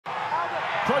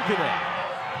Croker there.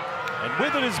 And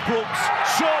with it is Brooks.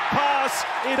 Short pass.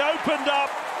 It opened up.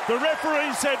 The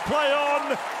referee said play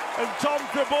on. And Tom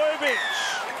Trbojevic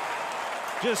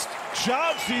just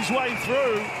charged his way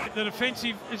through. The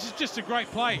defensive, this is just a great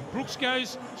play. Brooks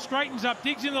goes, straightens up,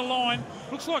 digs in the line.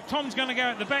 Looks like Tom's going to go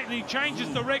at the back, and he changes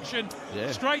direction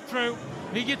straight through.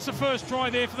 He gets the first try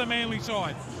there for the Manly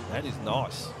side. That is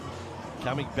nice.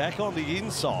 Coming back on the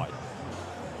inside.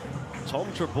 Tom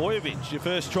Trbojevic, your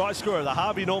first try scorer. The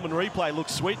Harvey Norman replay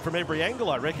looks sweet from every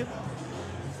angle, I reckon.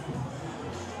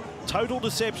 Total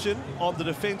deception on the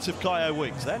defence of Kyo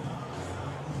Weeks, that?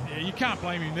 Yeah, you can't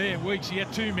blame him there, Weeks. He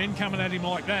had two men coming at him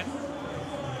like that.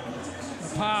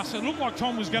 The pass, it looked like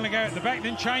Tom was going to go at the back,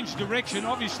 then changed direction.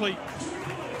 Obviously,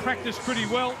 practiced pretty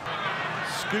well.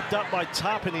 Scooped up by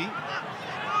Tarpany.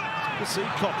 To see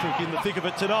Kotrick in the thick of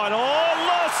it tonight. Oh,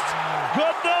 lost!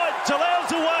 Good night.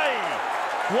 Talau's away.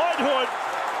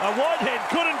 Whitehead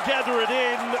couldn't gather it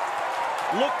in.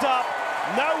 Looked up.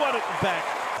 No one at the back.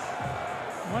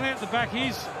 One out the back.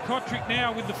 Here's Kotrick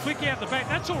now with the flick out the back.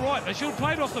 That's all right. They should have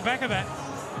played off the back of that.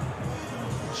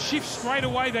 Shift straight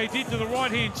away they did to the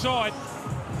right-hand side.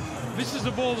 This is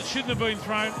the ball that shouldn't have been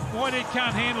thrown. Whitehead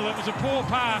can't handle it. It was a poor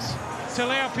pass.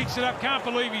 Talau picks it up. Can't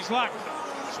believe his luck.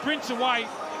 Sprints away.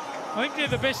 I think they're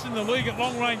the best in the league at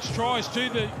long-range tries to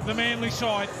the Manly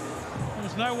side.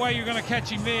 There's no way you're going to catch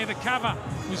him there. The cover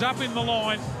was up in the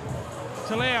line.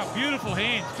 Talau, beautiful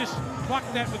hands. Just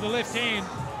plucked that with the left hand,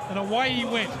 and away he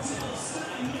went.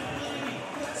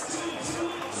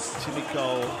 Timmy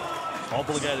Cole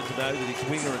obligated to know that his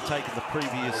winger had taken the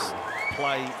previous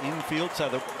play infield, so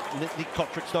that Nick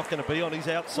Kotrick's not going to be on his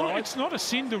outside. Well, it's not a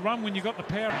sin to run when you've got the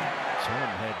power. Tom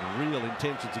had real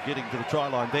intentions of getting to the try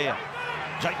line there.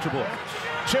 Jake Trebojevic.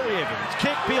 Cherry Evans,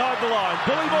 kick behind the line.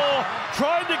 Billy Moore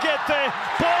trying to get there.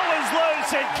 Ball is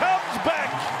loose and comes back.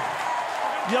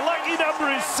 Your lucky number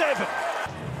is 7.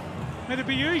 It'd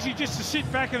be easy just to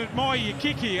sit back and admire your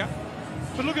kick here.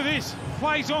 But look at this.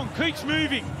 Plays on, keeps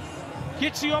moving.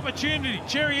 Gets the opportunity.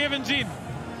 Cherry Evans in.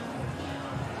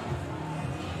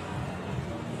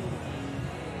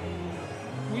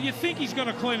 Well, you think he's going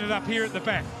to clean it up here at the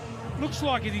back. Looks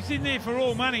like it. He's in there for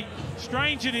all money.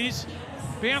 Strange it is.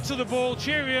 Bounce of the ball.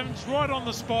 Cherry Evans right on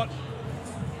the spot.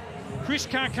 Chris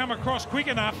can't come across quick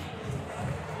enough.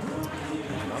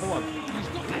 Another one. He's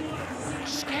got that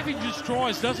scavenger's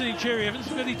tries, doesn't he, Cherry Evans?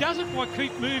 But he does it by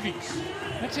keep moving.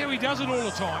 That's how he does it all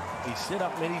the time. He's set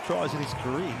up many tries in his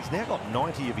career. He's now got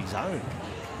 90 of his own.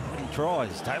 90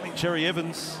 tries. Tailing Cherry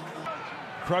Evans.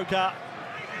 Croker.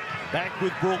 Back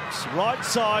with Brooks. Right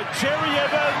side. Cherry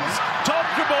Evans. Tom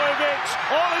Trbojevic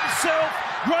on himself.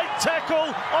 Great tackle.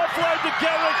 Offload to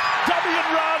Garrick. W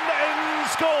run and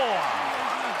score.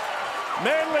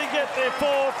 Manly get their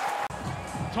 4th.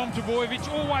 Tom Trbojevic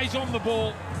always on the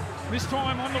ball. This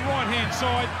time on the right-hand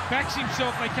side. Backs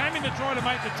himself. They came in to try to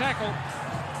make the tackle.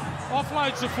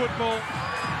 Offloads the football.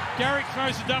 Garrick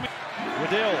throws the dummy.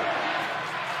 Waddell.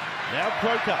 Now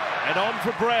Croker. And on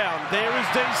for Brown. There is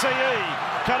DCE.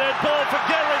 Cut out ball for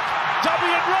Garrick.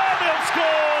 W and run. He'll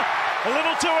score. A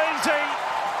little too easy.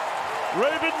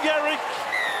 Reuben Garrick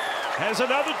has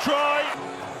another try.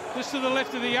 Just to the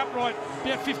left of the upright,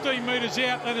 about 15 metres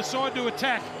out, they decide to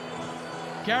attack.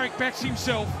 Garrick backs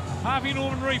himself. Harvey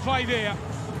Norman replay there.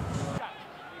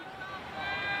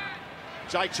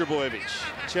 Jake Trbojevic,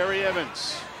 Cherry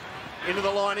Evans, into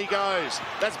the line he goes.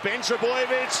 That's Ben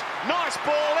Trbojevic. Nice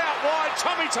ball out wide.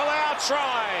 Tommy Talau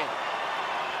try.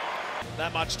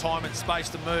 That much time and space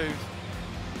to move.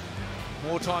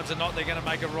 More times than not, they're going to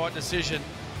make a right decision.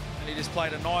 And he just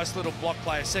played a nice little block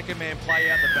play, a second man play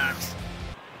out the backs.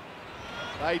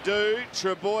 They do.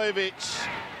 Trbojevic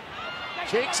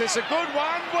kicks. It's a good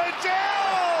one.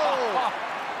 Waddell!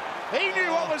 He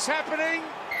knew what was happening.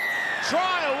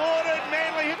 Try awarded.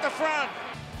 Manly hit the front.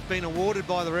 Been awarded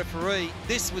by the referee.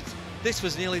 This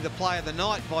was nearly the play of the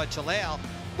night by Talau.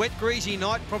 Wet, greasy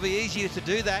night. Probably easier to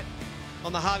do that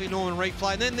on the Harvey Norman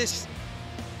replay. And then this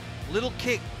little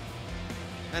kick.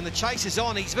 And the chase is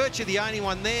on. He's virtually the only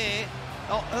one there.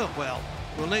 Oh well,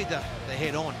 we'll need the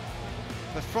head on.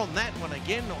 But from that one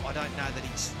again, I don't know that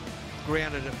he's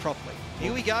grounded it properly.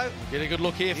 Here we go. Get a good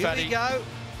look here, Fatty. Here we go.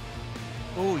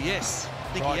 Oh, yes.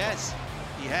 I think he has.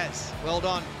 He has. Well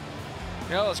done.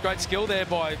 Yeah, that's great skill there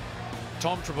by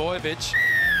Tom Trbojevic.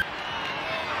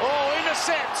 Oh,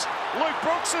 intercept. Luke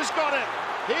Brooks has got it.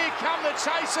 Here come the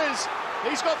chasers.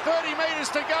 He's got 30 metres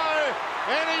to go.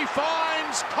 And he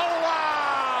finds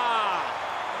Kola.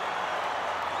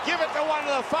 Give it to one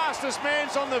of the fastest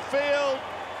mans on the field.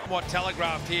 What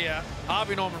telegraphed here,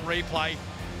 Harvey Norman replay.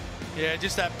 Yeah,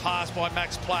 just that pass by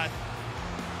Max Platt.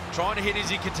 Trying to hit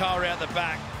Izzy Qatar out the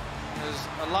back. There's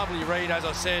a lovely read, as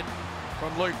I said,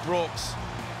 from Luke Brooks.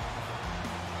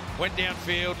 Went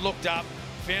downfield, looked up,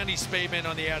 found his speedman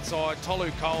on the outside,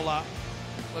 Tolu Kola.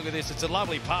 Look at this, it's a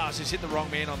lovely pass. He's hit the wrong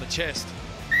man on the chest.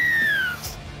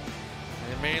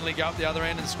 And Manly go up the other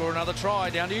end and score another try.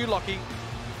 Down to you, Lockie.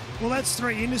 Well, that's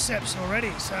 3 intercepts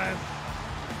already, so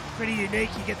pretty unique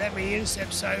you get that many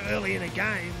intercepts so early in a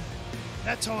game.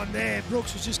 That time there,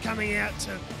 Brooks was just coming out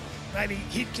to maybe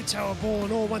hit Katoa ball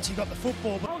and all once he got the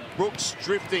football. Brooks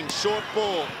drifting, short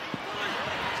ball.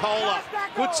 Kola,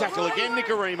 good tackle again,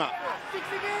 Nikarima.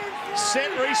 Set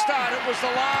restart, it was the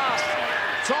last.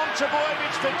 Tom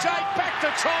Trebojevic to Jake, back to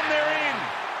Tom, they're in.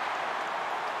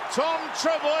 Tom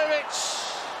Trebojevic.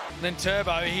 Then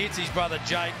Turbo, he hits his brother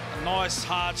Jake. A nice,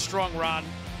 hard, strong run.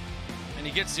 And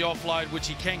he gets the offload, which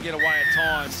he can get away at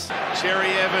times.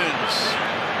 Cherry Evans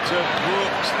to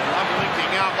Brooks. Love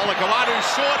linking up. Olakawadu,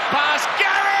 short pass.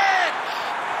 Garrick!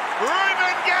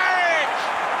 Reuben Garrick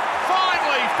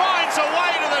finally finds a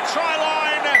way to the try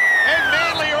line. And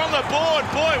Manly are on the board.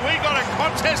 Boy, we got a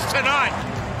contest tonight.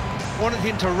 Wanted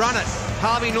him to run it.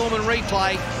 Harvey Norman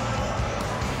replay.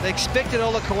 They expected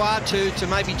Olakawadu to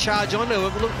maybe charge onto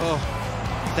it. Look, oh,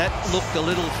 that looked a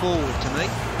little forward to me.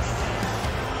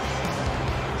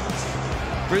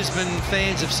 Brisbane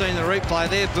fans have seen the replay.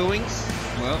 They're booing.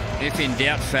 Well, if in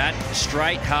doubt, Fat,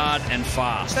 straight, hard and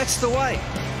fast. That's the way.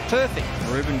 Perfect.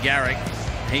 Reuben Garrick,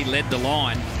 he led the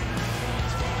line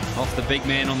off the big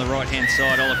man on the right-hand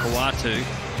side, Olakawadu.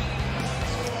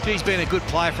 He's been a good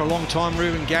player for a long time,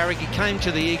 Reuben Garrick. He came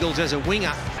to the Eagles as a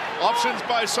winger. Options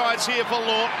both sides here for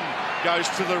Lawton. Goes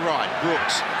to the right.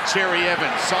 Brooks, Cherry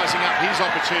Evans sizing up his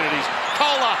opportunities.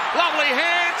 Kola, lovely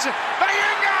hands.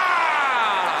 Bayunga!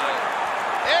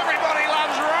 Everybody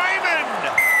loves Raymond.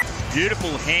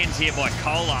 Beautiful hands here by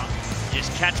Kola.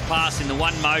 Just catch pass in the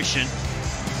one motion.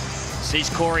 Sees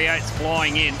Corey Oates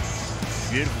flying in.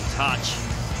 Beautiful touch.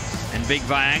 And Big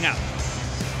Bayunga.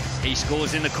 He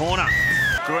scores in the corner.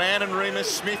 Grant and Remus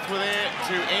Smith were there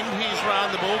to end his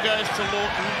run. The ball goes to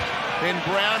Lawton. Then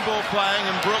Brown ball playing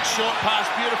and Brooks short pass,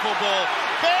 beautiful ball.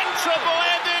 Ben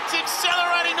Trebojevic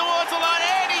accelerating towards the line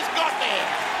and he's got there.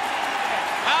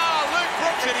 Luke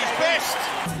Brooks at his best.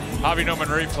 Harvey Norman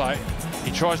replay.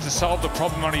 He tries to solve the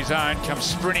problem on his own, comes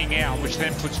sprinting out, which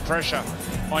then puts pressure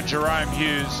on Jerome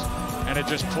Hughes, and it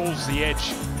just pulls the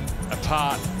edge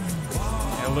apart.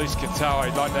 Elise Katoa,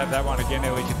 he'd like to have that one again,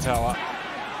 Eli Katoa.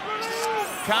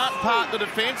 Can't part the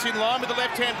defence in line with the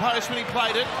left-hand post when he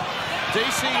played it.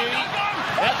 DCE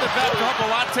at the back to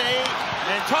Hopewati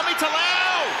and Tommy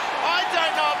Talau. I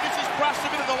don't know if this has brushed a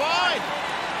bit of the line.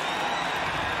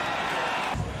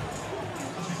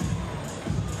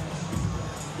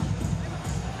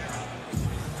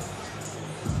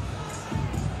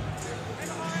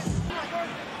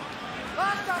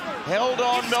 Held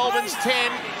on Melbourne's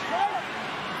 10.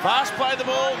 Fast play the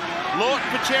ball. Lawton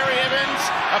for Cherry Evans.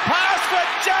 A pass for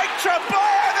Jake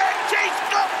Trebojevic. He's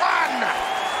got one.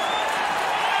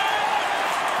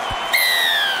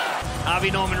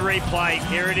 Harvey Norman replay.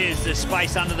 Here it is, the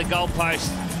space under the goalpost.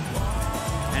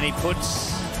 And he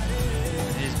puts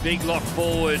his big lock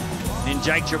forward in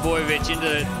Jake Trebojevic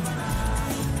into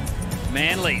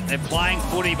Manly. They're playing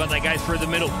footy, but they go through the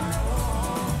middle.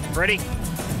 Freddie.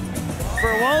 For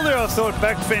a while there, I thought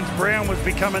backfence Brown was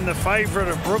becoming the favourite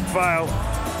of Brookvale,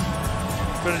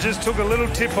 but it just took a little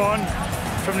tip on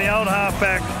from the old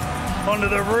halfback onto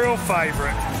the real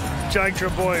favourite, Jake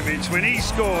Trebojevic. When he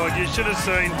scored, you should have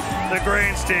seen the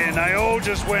grandstand. They all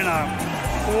just went up.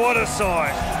 What a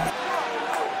sight.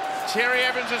 Cherry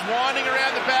Evans is winding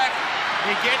around the back.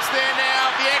 He gets there now,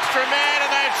 the extra man,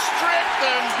 and they've stripped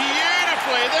them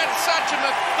beautifully. That's such a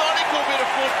methodical bit of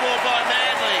football by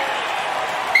Manly.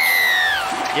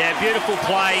 Yeah, beautiful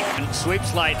play.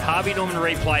 Sweeps late. Harvey Norman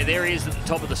replay. There he is at the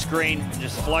top of the screen,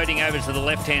 just floating over to the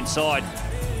left-hand side.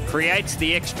 Creates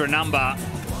the extra number,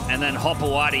 and then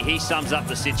Hopewati, he sums up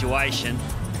the situation.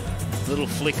 Little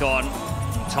flick on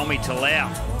Tommy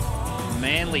Talau.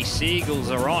 Manly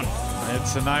Seagulls are on.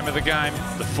 That's the name of the game.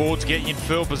 The forwards get you in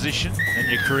field position,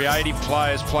 and your creative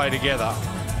players play together.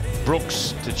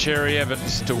 Brooks to Cherry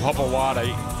Evans to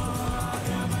Hopewati.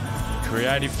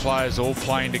 Creative players all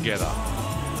playing together.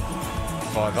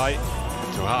 5'8"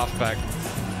 to halfback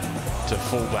to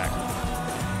fullback.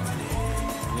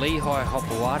 Lehigh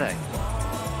Hopewati.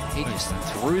 He just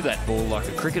threw that ball like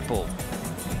a cricket ball.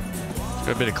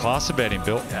 Got a bit of class about him,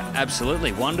 Bill.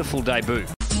 Absolutely. Wonderful debut.